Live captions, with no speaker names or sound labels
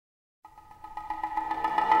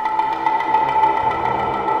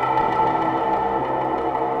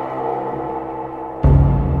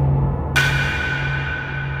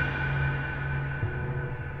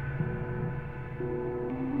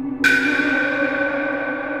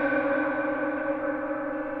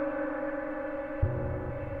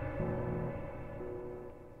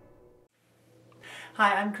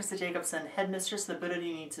I'm Christa Jacobson, Headmistress of the Budo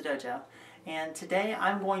Ryu Ninjutsu Dojo, and today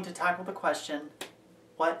I'm going to tackle the question,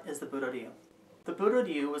 what is the Budo Ryu? The Budo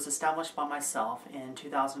Ryu was established by myself in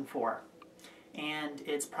 2004, and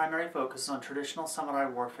its primary focus is on traditional samurai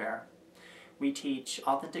warfare. We teach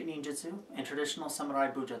authentic ninjutsu and traditional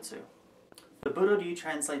samurai bujutsu. The Budo Ryu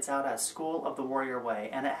translates out as School of the Warrior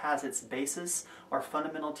Way, and it has its basis or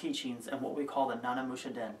fundamental teachings in what we call the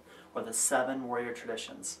Nanamusha Den, or the 7 warrior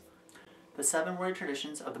traditions. The 7 warrior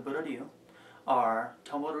traditions of the Budo Ryu are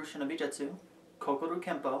Tomoru Shinobi Jutsu, Kokoru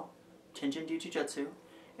Kenpo, Tenjin Ryu Jujutsu,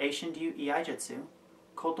 Eishin Ryu Iai Jutsu,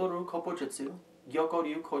 Kotoru Koppo Jutsu, Gyoko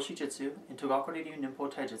Ryu Koshi Jutsu, and Togaku Ryu Ninpo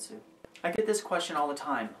Taijutsu. I get this question all the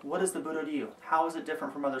time. What is the Budo Ryu? How is it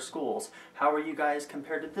different from other schools? How are you guys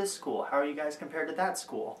compared to this school? How are you guys compared to that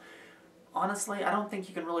school? Honestly, I don't think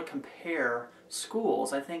you can really compare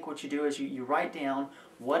schools. I think what you do is you write down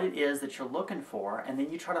what it is that you're looking for, and then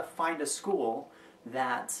you try to find a school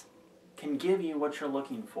that can give you what you're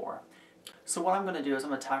looking for. So what I'm going to do is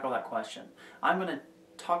I'm going to tackle that question. I'm going to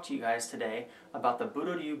talk to you guys today about the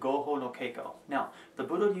Budo Ryu Goho-no-Keiko. Now, the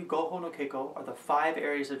Budo Ryu Goho-no-Keiko are the 5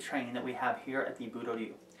 areas of training that we have here at the Budo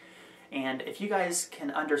Ryu. And if you guys can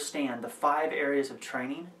understand the 5 areas of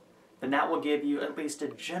training, then that will give you at least a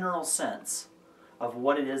general sense of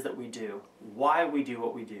what it is that we do, why we do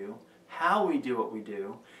what we do, how we do what we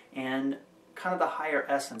do, and kind of the higher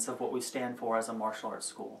essence of what we stand for as a martial arts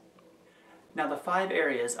school. Now, the 5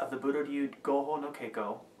 areas of the Budo Ryu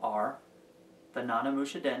Goho-no-Keiko are the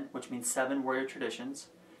Nanamusha Den, which means 7 warrior traditions,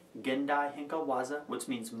 Gendai Henka Waza, which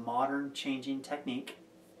means modern changing technique,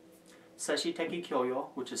 Seshi Teki Kyoyo,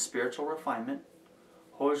 which is spiritual refinement,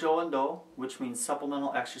 Hojo Endo, which means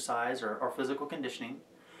supplemental exercise or physical conditioning,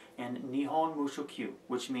 and Nihon Musho Kyu,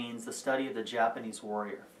 which means the study of the Japanese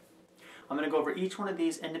warrior. I'm going to go over each one of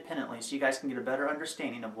these independently so you guys can get a better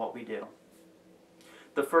understanding of what we do.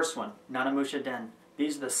 The first one, Nanamusha Den.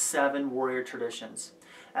 These are the 7 warrior traditions.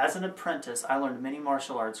 As an apprentice, I learned many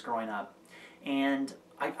martial arts growing up, and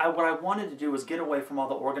what I wanted to do was get away from all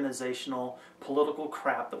the organizational, political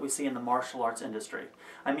crap that we see in the martial arts industry.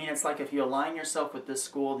 I mean, it's like if you align yourself with this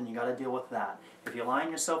school, then you got to deal with that. If you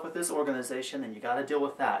align yourself with this organization, then you got to deal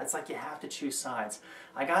with that. It's like you have to choose sides.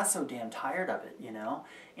 I got so damn tired of it, you know,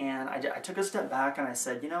 and I took a step back and I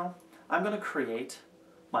said, you know, I'm going to create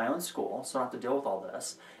my own school so I don't have to deal with all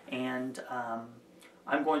this, and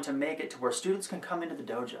I'm going to make it to where students can come into the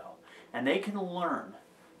dojo and they can learn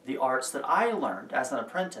the arts that I learned as an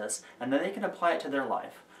apprentice, and then they can apply it to their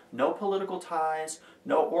life. No political ties,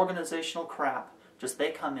 no organizational crap, just they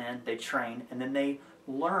come in, they train, and then they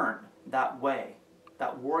learn that way,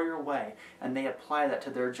 that warrior way, and they apply that to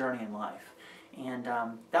their journey in life. And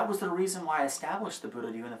that was the reason why I established the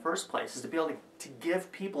Budo Ryu in the first place, is to be able to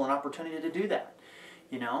give people an opportunity to do that,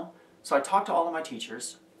 you know? So I talked to all of my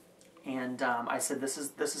teachers, and I said, this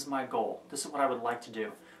is my goal. This is what I would like to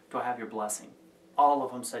do. Do I have your blessing? All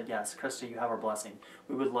of them said, yes, Christa, you have our blessing.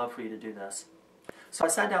 We would love for you to do this. So I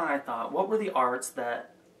sat down and I thought, what were the arts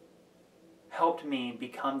that helped me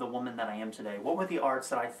become the woman that I am today? What were the arts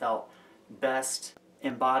that I felt best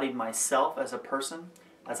embodied myself as a person,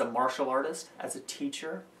 as a martial artist, as a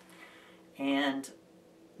teacher, and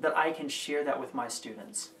that I can share that with my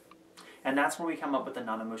students? And that's where we come up with the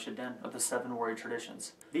Nanamusha Den of the 7 warrior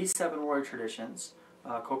traditions. These 7 warrior traditions,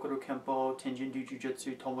 Kokoru Kenpo, Tenjin Ryu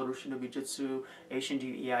Jujutsu, Tomoru Shinobi Jutsu, Eishin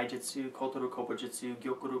Ryu Iai Jutsu, Kotoru Koppo Jutsu,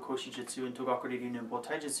 Gyoko Ryu Koshi Jutsu, and Togaku Ryu Ninpo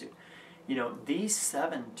Taijutsu. You know, these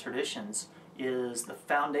 7 traditions is the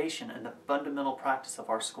foundation and the fundamental practice of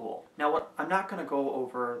our school. Now, I'm not going to go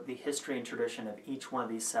over the history and tradition of each one of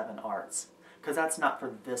these 7 arts, because that's not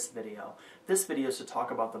for this video. This video is to talk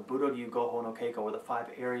about the Budo Ryu Goho-no-Keiko, or the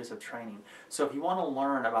 5 areas of training. So if you want to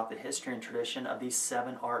learn about the history and tradition of these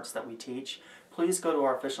 7 arts that we teach, please go to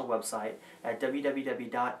our official website at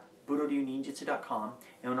www.budoryuninjutsu.com,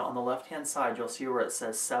 and on the left-hand side you'll see where it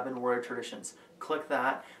says 7 warrior traditions. Click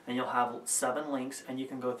that and you'll have 7 links, and you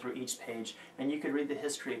can go through each page and you can read the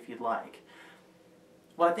history if you'd like.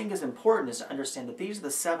 What I think is important is to understand that these are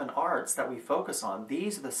the 7 arts that we focus on.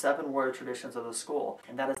 These are the 7 warrior traditions of the school,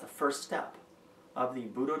 and that is the first step of the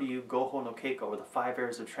Budo Ryu Goho-no-Keiko, or the 5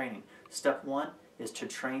 areas of training. Step 1 is to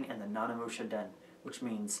train in the Nanamusha Den, which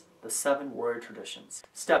means the 7 warrior traditions.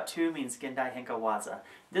 Step 2 means Gendai Henka Waza.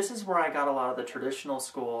 This is where I got a lot of the traditional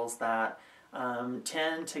schools that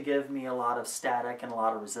tend to give me a lot of static and a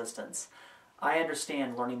lot of resistance. I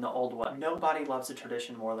understand learning the old way. Nobody loves a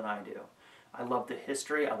tradition more than I do. I love the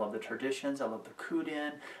history, I love the traditions, I love the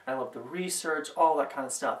kuden, I love the research, all that kind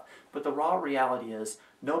of stuff. But the raw reality is,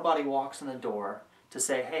 nobody walks in the door to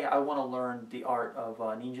say, hey, I want to learn the art of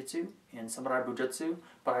ninjutsu and samurai bujutsu,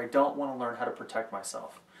 but I don't want to learn how to protect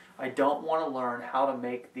myself. I don't want to learn how to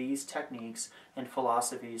make these techniques and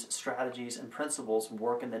philosophies, strategies, and principles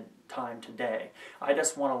work in the time today. I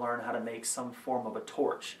just want to learn how to make some form of a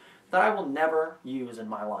torch that I will never use in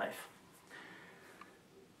my life.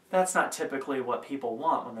 That's not typically what people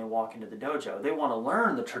want when they walk into the dojo. They want to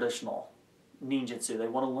learn the traditional ninjutsu, they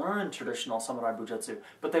want to learn traditional samurai bujutsu,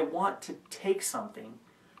 but they want to take something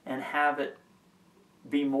and have it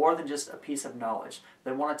be more than just a piece of knowledge.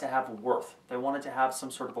 They want it to have worth. They want it to have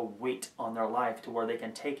some sort of a weight on their life to where they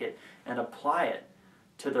can take it and apply it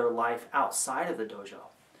to their life outside of the dojo.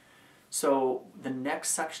 So the next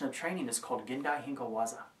section of training is called Gendai Hinko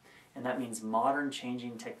Waza, and that means modern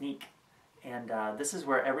changing technique. And this is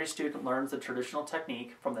where every student learns the traditional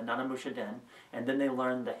technique from the Nanamusha Den, and then they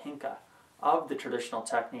learn the Hinka of the traditional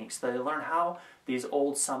techniques. They learn how these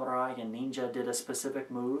old samurai and ninja did a specific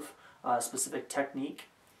move, a specific technique,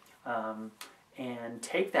 and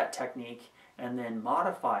take that technique and then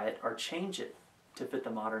modify it or change it to fit the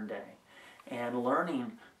modern day. And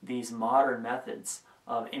learning these modern methods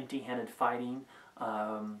of empty-handed fighting,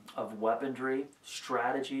 of weaponry,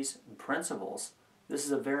 strategies, and principles, this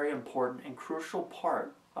is a very important and crucial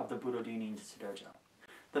part of the Budo Ryu Ninjutsu Dojo.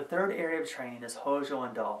 The third area of training is Hojo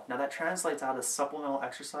and Do. Now that translates out as supplemental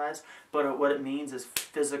exercise, but what it means is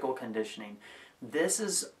physical conditioning. This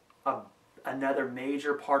is another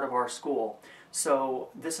major part of our school. So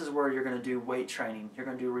this is where you're going to do weight training, you're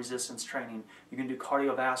going to do resistance training, you're going to do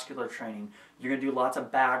cardiovascular training, you're going to do lots of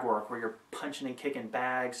bag work where you're punching and kicking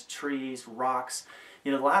bags, trees, rocks.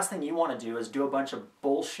 You know, the last thing you want to do is do a bunch of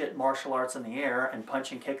bullshit martial arts in the air and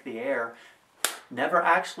punch and kick the air. Never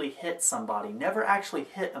actually hit somebody, never actually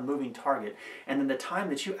hit a moving target. And then the time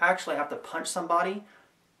that you actually have to punch somebody,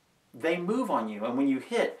 they move on you. And when you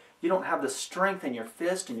hit, you don't have the strength in your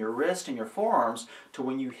fist and your wrist and your forearms to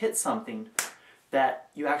when you hit something that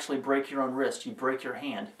you actually break your own wrist, you break your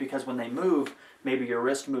hand. Because when they move, maybe your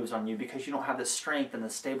wrist moves on you because you don't have the strength and the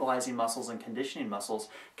stabilizing muscles and conditioning muscles,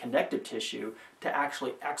 connective tissue, to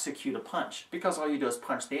actually execute a punch. Because all you do is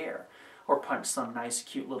punch the air. Or punch some nice,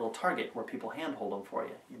 cute little target where people handhold them for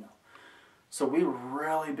you, you know. So we're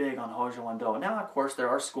really big on Hojo and Do. Now, of course, there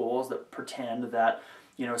are schools that pretend that,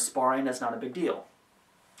 you know, sparring is not a big deal.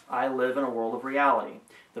 I live in a world of reality.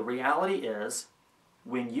 The reality is,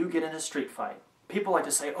 when you get in a street fight, people like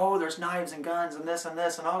to say, oh, there's knives and guns and this, and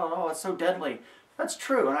oh, it's so deadly. That's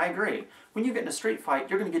true, and I agree. When you get in a street fight,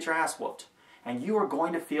 you're going to get your ass whooped, and you are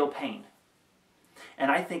going to feel pain.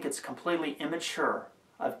 And I think it's completely immature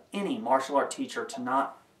of any martial art teacher to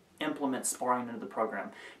not implement sparring into the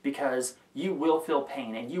program, because you will feel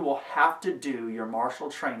pain and you will have to do your martial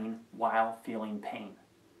training while feeling pain.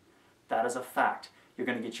 That is a fact. You're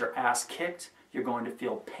going to get your ass kicked, you're going to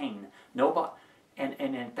feel pain.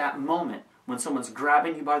 And at that moment, when someone's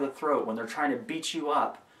grabbing you by the throat, when they're trying to beat you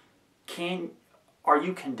up, are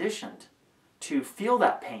you conditioned to feel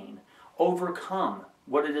that pain, overcome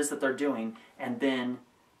what it is that they're doing, and then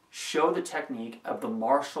show the technique of the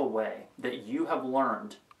martial way that you have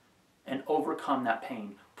learned and overcome that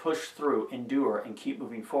pain, push through, endure, and keep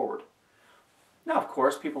moving forward? Now, of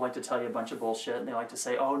course, people like to tell you a bunch of bullshit, and they like to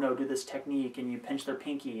say, oh no, do this technique, and you pinch their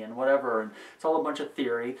pinky, and whatever, and it's all a bunch of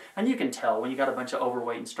theory. And you can tell when you got a bunch of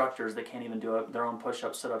overweight instructors that can't even do their own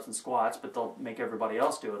push-ups, sit-ups, and squats, but they'll make everybody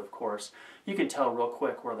else do it, of course. You can tell real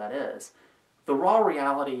quick where that is. The raw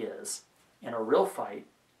reality is, in a real fight,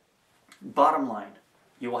 bottom line,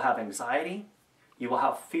 you will have anxiety, you will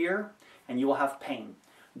have fear, and you will have pain.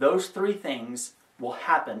 Those three things will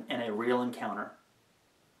happen in a real encounter.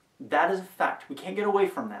 That is a fact. We can't get away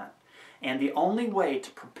from that. And the only way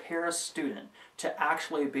to prepare a student to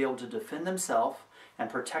actually be able to defend themselves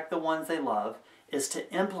and protect the ones they love is to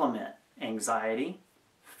implement anxiety,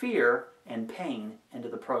 fear, and pain into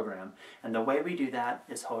the program. And the way we do that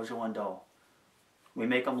is Hojo and Do. We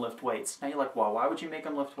make them lift weights. Now you're like, well, why would you make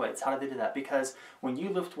them lift weights? How do they do that? Because when you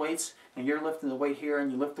lift weights and you're lifting the weight here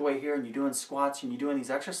and you lift the weight here and you're doing squats and you're doing these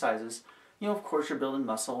exercises, you know, of course you're building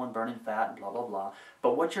muscle and burning fat and blah, blah, blah.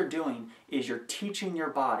 But what you're doing is you're teaching your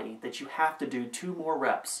body that you have to do 2 more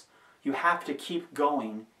reps. You have to keep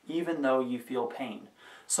going even though you feel pain.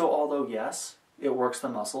 So although, yes, it works the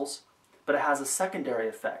muscles, but it has a secondary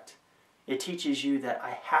effect. It teaches you that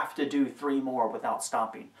I have to do 3 more without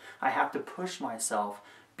stopping. I have to push myself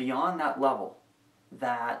beyond that level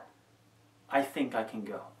that I think I can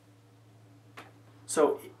go.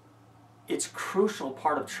 So it's a crucial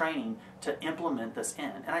part of training to implement this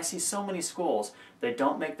in. And I see so many schools, they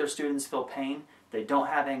don't make their students feel pain, they don't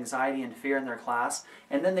have anxiety and fear in their class,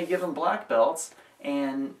 and then they give them black belts,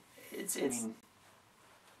 and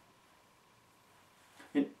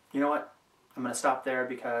you know what? I'm going to stop there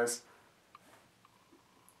because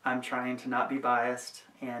I'm trying to not be biased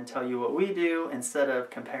and tell you what we do instead of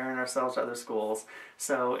comparing ourselves to other schools.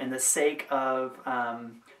 So in the sake of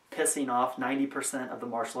pissing off 90% of the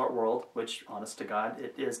martial art world, which, honest to God,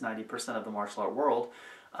 it is 90% of the martial art world,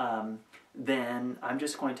 then I'm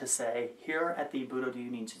just going to say, here at the Budo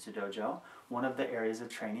Ryu Ninjutsu Dojo, one of the areas of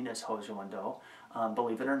training is Hojo-Endo.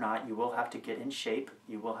 Believe it or not, you will have to get in shape.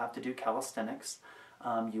 You will have to do calisthenics.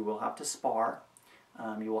 You will have to spar.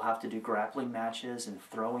 You will have to do grappling matches and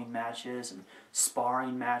throwing matches and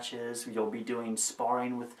sparring matches. You'll be doing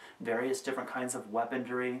sparring with various different kinds of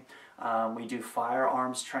weaponry. We do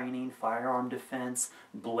firearms training, firearm defense,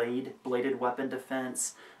 bladed weapon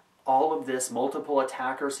defense. All of this, multiple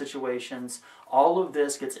attacker situations, all of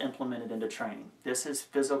this gets implemented into training. This is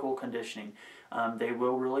physical conditioning. They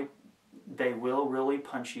will really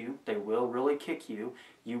punch you. They will really kick you.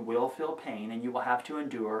 You will feel pain, and you will have to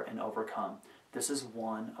endure and overcome. This is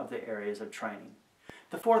one of the areas of training.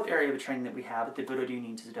 The fourth area of training that we have at the Budo Ryu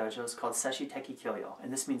Ninjutsu Dojo is called Seshi Teki Kyoyo,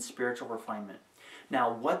 and this means spiritual refinement.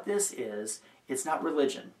 Now, what this is, it's not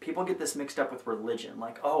religion. People get this mixed up with religion,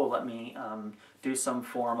 like, oh, let me do some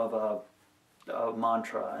form of a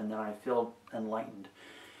mantra, and then I feel enlightened.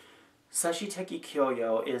 Seshi Teki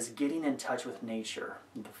Kyoyo is getting in touch with nature,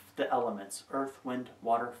 the elements, earth, wind,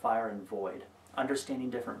 water, fire, and void. Understanding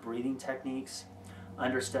different breathing techniques,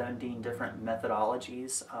 understanding different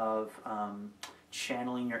methodologies of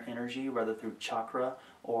channeling your energy, whether through chakra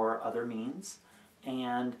or other means,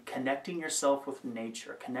 and connecting yourself with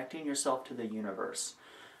nature, connecting yourself to the universe.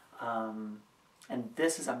 And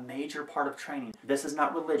this is a major part of training. This is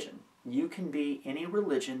not religion. You can be any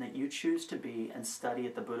religion that you choose to be and study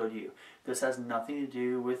at the Budo Ryu. This has nothing to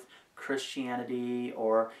do with Christianity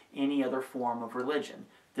or any other form of religion.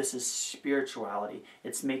 This is spirituality.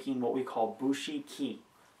 It's making what we call bushi-ki.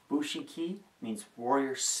 Bushi-ki means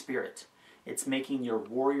warrior spirit. It's making your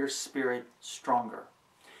warrior spirit stronger.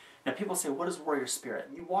 Now people say, what is warrior spirit?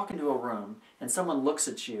 You walk into a room and someone looks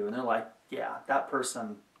at you and they're like, yeah, that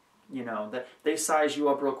person, you know, that they size you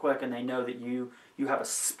up real quick and they know that you have a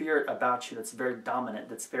spirit about you that's very dominant,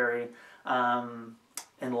 that's very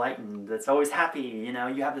enlightened, that's always happy, you know,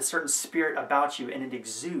 you have this certain spirit about you and it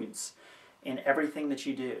exudes in everything that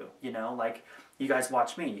you do, you know, like you guys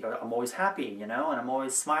watch me, you go, I'm always happy, you know, and I'm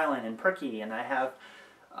always smiling and perky, and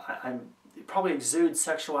I'm probably exude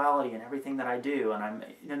sexuality in everything that I do, and I'm,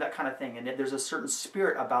 you know, that kind of thing, and there's a certain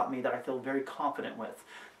spirit about me that I feel very confident with.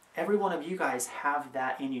 Every one of you guys have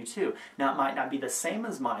that in you too. Now it might not be the same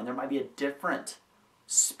as mine, there might be a different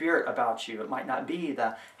spirit about you. It might not be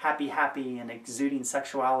the happy and exuding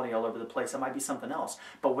sexuality all over the place. It might be something else.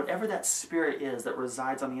 But whatever that spirit is that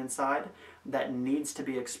resides on the inside, that needs to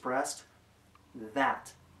be expressed,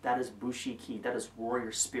 that is bushi-ki, that is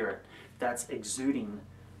warrior spirit. That's exuding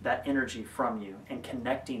that energy from you and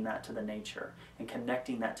connecting that to the nature and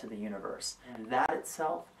connecting that to the universe. And that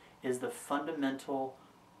itself is the fundamental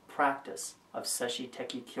practice of Seshi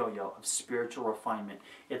Teki Kyoyo, of spiritual refinement.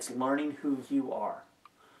 It's learning who you are,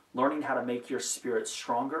 learning how to make your spirit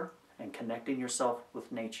stronger and connecting yourself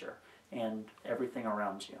with nature and everything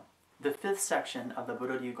around you. The fifth section of the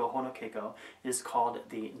Budo Ryu Goho-no-Keiko is called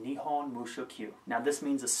the Nihon Musho-kyu. Now this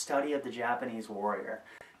means a study of the Japanese warrior.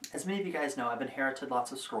 As many of you guys know, I've inherited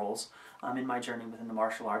lots of scrolls in my journey within the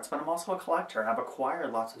martial arts, but I'm also a collector. I've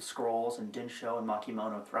acquired lots of scrolls and densho and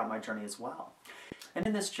makimono throughout my journey as well. And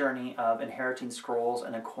in this journey of inheriting scrolls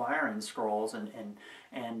and acquiring scrolls and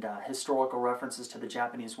historical references to the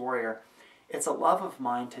Japanese warrior, it's a love of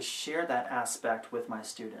mine to share that aspect with my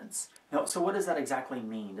students. Now, so what does that exactly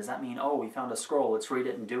mean? Does that mean, oh, we found a scroll, let's read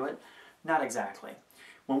it and do it? Not exactly.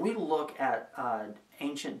 When we look at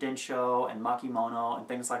ancient densho and makimono and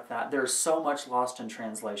things like that, there's so much lost in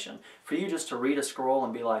translation. For you just to read a scroll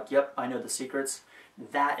and be like, yep, I know the secrets,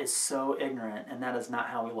 that is so ignorant, and that is not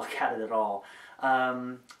how we look at it at all.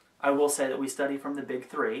 I will say that we study from the big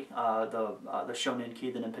three, the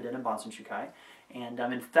Shonin-ki, the Ninpo, and Bansen-shukai. And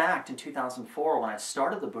in fact, in 2004, when I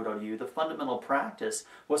started the Budo Ryu, the fundamental practice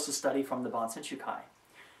was to study from the Bansen-shukai.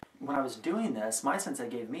 When I was doing this, my sensei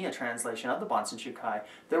gave me a translation of the Bansen-shukai.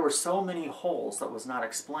 There were so many holes that was not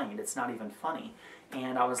explained. It's not even funny.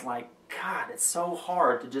 And I was like, God, it's so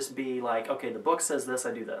hard to just be like, okay, the book says this,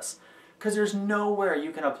 I do this. Because there's nowhere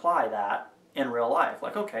you can apply that in real life.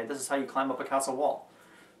 Like, okay, this is how you climb up a castle wall.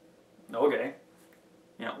 Okay.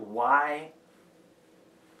 You know, why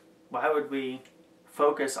would we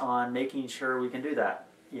focus on making sure we can do that,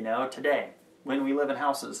 you know, today, when we live in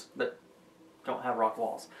houses that don't have rock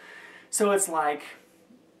walls? So it's like,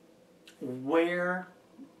 where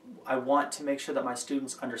I want to make sure that my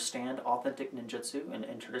students understand authentic ninjutsu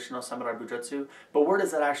and traditional samurai bujutsu, but where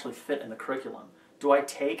does that actually fit in the curriculum? Do I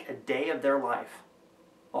take a day of their life,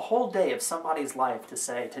 a whole day of somebody's life, to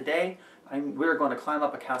say, today we're going to climb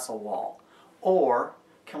up a castle wall? Or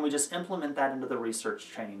can we just implement that into the research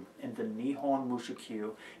training, in the Nihon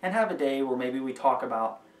Mushikyu, and have a day where maybe we talk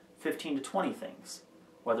about 15 to 20 things,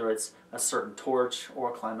 whether it's a certain torch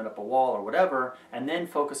or climbing up a wall or whatever, and then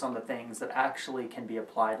focus on the things that actually can be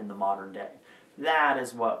applied in the modern day. That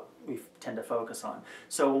is what we tend to focus on.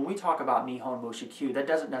 So when we talk about Nihon Mushikyu, that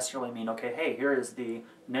doesn't necessarily mean, okay, hey, here is the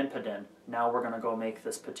Ninpo, now we're going to go make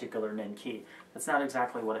this particular Ninki. That's not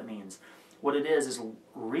exactly what it means. What it is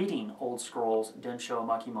reading old scrolls, Densho,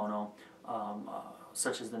 Makimono,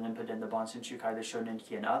 such as the Ninpo, the Bujutsu Kai, the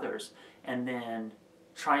Shoninki, and others, and then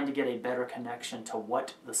trying to get a better connection to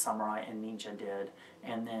what the samurai and ninja did,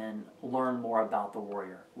 and then learn more about the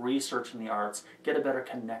warrior, researching the arts, get a better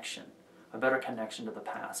connection to the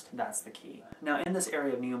past. That's the key. Now, in this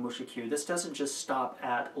area of Nihon Mushikyu, this doesn't just stop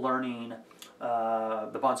at learning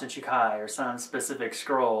the Bujutsu Kai or some specific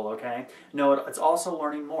scroll, okay? No, it's also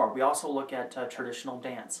learning more. We also look at traditional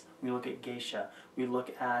dance. We look at geisha. We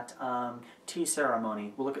look at tea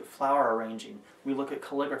ceremony. We look at flower arranging. We look at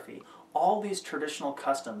calligraphy. All these traditional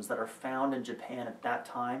customs that are found in Japan at that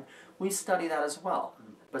time, we study that as well.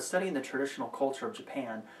 But studying the traditional culture of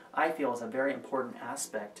Japan, I feel, is a very important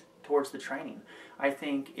aspect towards the training. I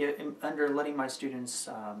think under letting my students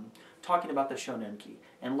talking about the Shoninki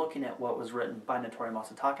and looking at what was written by Notori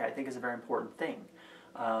Masataka, I think is a very important thing.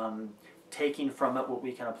 Taking from it what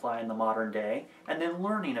we can apply in the modern day, and then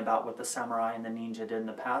learning about what the samurai and the ninja did in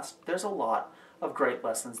the past. There's a lot of great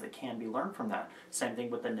lessons that can be learned from that. Same thing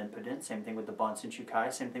with the Ninpo, same thing with the Bujutsu Kai,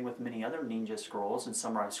 same thing with many other ninja scrolls and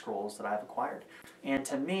samurai scrolls that I've acquired. And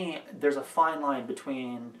to me, there's a fine line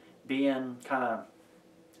between being kind of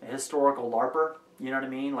a historical LARPer, you know what I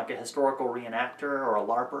mean, like a historical reenactor or a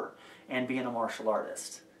LARPer, and being a martial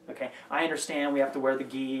artist. Okay, I understand we have to wear the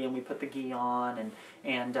gi, and we put the gi on,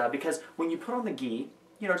 and because when you put on the gi,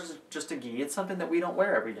 you know, just a gi, it's something that we don't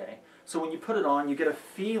wear every day. So when you put it on, you get a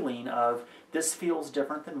feeling of, this feels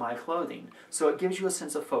different than my clothing. So it gives you a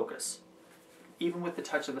sense of focus, even with the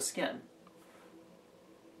touch of the skin.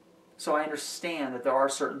 So I understand that there are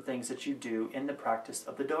certain things that you do in the practice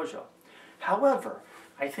of the dojo. However,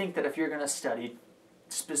 I think that if you're going to study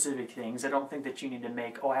specific things, I don't think that you need to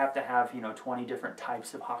make, I have to have, 20 different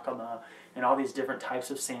types of hakama and all these different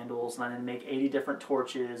types of sandals, and I'm going to make 80 different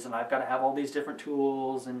torches, and I've got to have all these different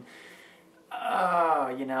tools, and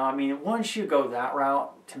once you go that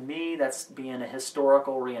route, to me, that's being a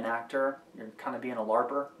historical reenactor. You're kind of being a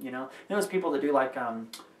LARPer, Those people that do like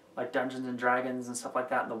Dungeons and Dragons and stuff like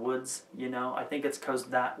that in the woods, I think it goes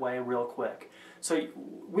that way real quick. So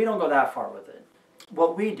we don't go that far with it.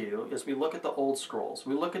 What we do is we look at the old scrolls,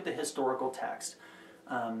 we look at the historical text,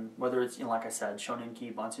 whether it's, like I said,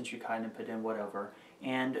 Shoninki, Bujutsu Kai, Ninpo, whatever,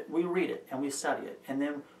 and we read it and we study it, and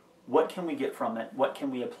then what can we get from it, what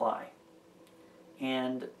can we apply?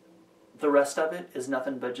 And the rest of it is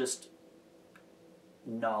nothing but just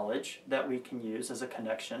knowledge that we can use as a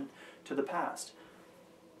connection to the past.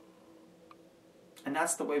 And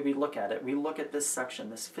that's the way we look at it. We look at this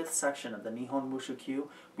section, this 5th section of the Nihon Mushikyu,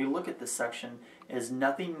 we look at this section as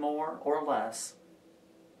nothing more or less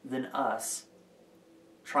than us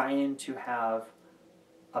trying to have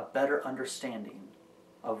a better understanding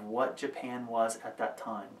of what Japan was at that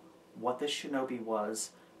time, what the shinobi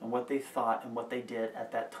was, and what they thought and what they did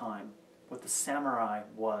at that time, what the samurai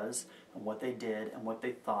was, and what they did and what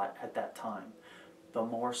they thought at that time. The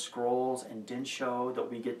more scrolls and densho that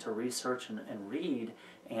we get to research and read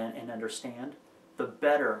and understand, the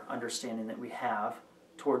better understanding that we have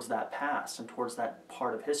towards that past and towards that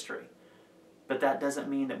part of history. But that doesn't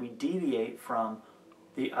mean that we deviate from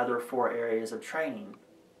the other 4 areas of training.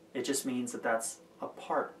 It just means that that's a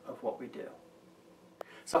part of what we do.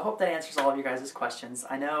 So I hope that answers all of you guys' questions.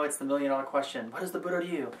 I know it's the $1,000,000 question. What is the Budo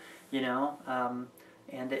Ryu?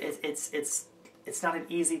 And it's not an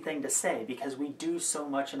easy thing to say because we do so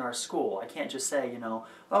much in our school. I can't just say,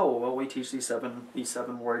 oh, well, we teach these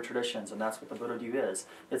seven warrior traditions and that's what the Budo Ryu is.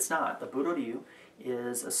 It's not. The Budo Ryu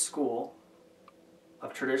is a school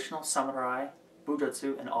of traditional samurai,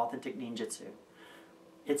 bujutsu, and authentic ninjutsu.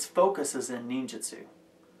 Its focus is in ninjutsu.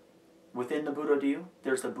 Within the Budo Ryu,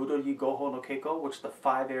 there's the Budo Ryu Goho-no-Keiko, which are the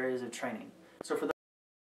 5 areas of training. So for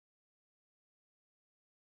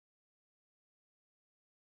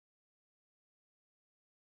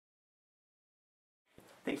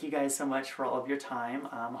Thank you guys so much for all of your time.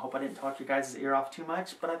 I hope I didn't talk your guys' ear off too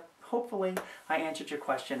much, but I hopefully I answered your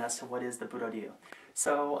question as to what is the Budo Ryu.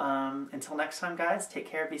 So until next time, guys, take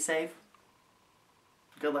care, be safe.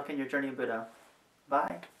 Good luck in your journey of Budo.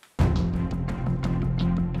 Bye.